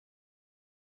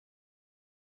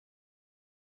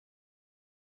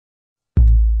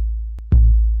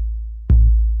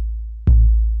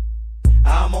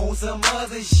I'm on some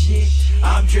other shit.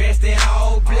 I'm dressed in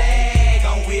all black.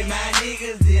 I'm with my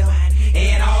niggas them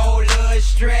and all the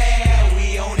strap.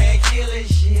 We on that killer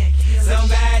shit.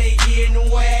 Somebody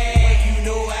getting whacked. You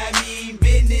know I mean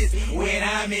business when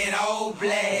I'm in all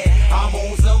black. I'm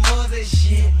on some other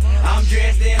shit. I'm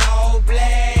dressed in all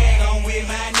black. I'm with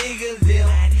my niggas them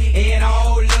and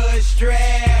all the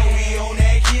strap. We on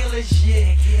that killer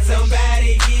shit.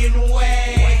 Somebody getting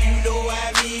whacked. You know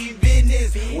I mean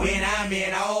business when I'm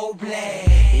in all black.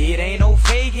 It ain't no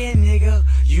faking, nigga.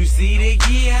 You see the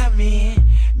gear I'm in.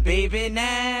 Baby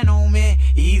 9 on me,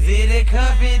 easy to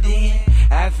cuff it in.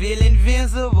 I feel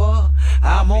invincible,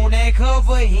 I'm on that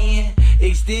cover end.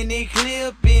 Extended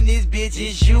clip in this bitch,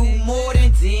 it shoot more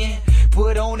than 10.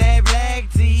 Put on that black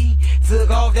tee, took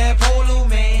off that polo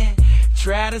man.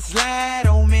 Try to slide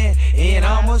on me, and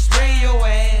I'ma spray your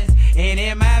ass. And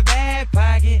in my back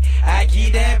pocket, I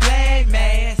keep that black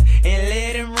mask and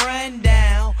let him run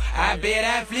down. I bet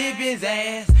I flip his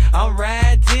ass. I'm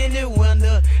riding tinted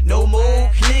window, no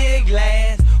more clear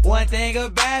glass. One thing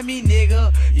about me,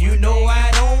 nigga, you know I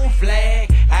don't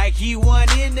flag. I keep one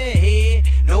in the head,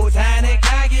 no time to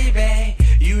cock it back.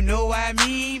 You know I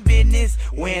mean business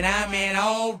when I'm in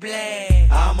all black.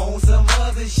 I'm on some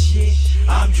other shit.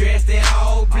 I'm dressed in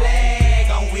all black.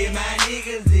 I'm with my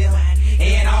niggas them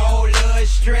and all the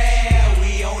strap.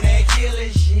 We on that killer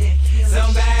shit.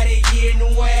 Somebody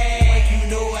getting whacked. You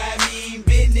know I mean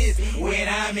business when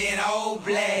I'm in all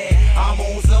black. I'm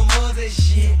on some other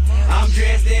shit. I'm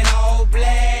dressed in all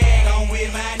black. I'm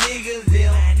with my niggas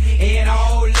them and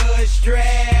all the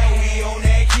strap. We on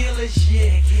that killer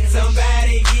shit.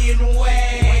 Somebody getting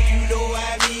whacked. You know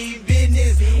I mean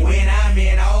business when I'm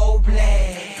in all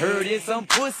black. Heard it some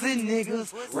pussy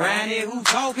niggas round here who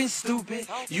talking stupid.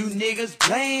 You niggas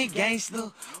playing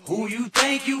gangster. Who you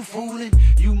think you fooling?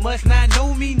 You must not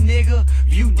know me, nigga.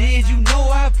 You did, you know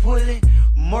I pull it.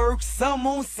 Murk some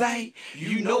on sight.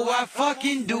 You know I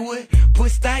fucking do it.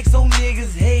 Put stacks on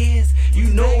niggas' heads. You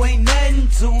know ain't nothing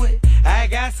to it. I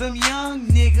got some young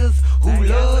niggas who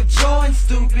love Jordan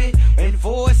stupid. And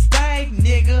for a stack,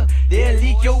 nigga, they'll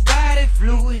leak your body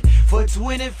fluid. For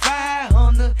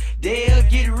 2,500, they'll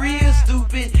get real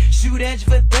stupid. Shoot at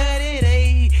you for 30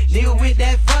 days. Nigga with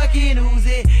that fucking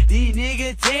Uzi. These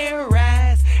niggas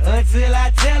terrorize until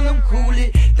I tell them cool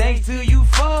it. Thanks to you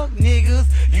fuck niggas,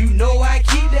 you know I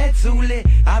keep that toolie.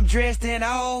 I'm dressed in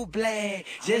all black,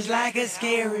 just like a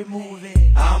scary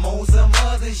movie. I'm on some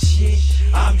other shit.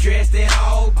 I'm dressed in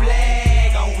all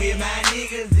black. I'm with my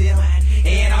niggas them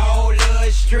and all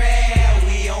the strap.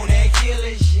 We on that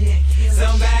killer shit.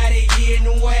 Somebody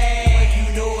getting whacked.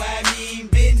 You know I mean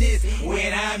business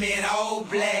when I'm in all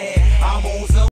black. I'm on some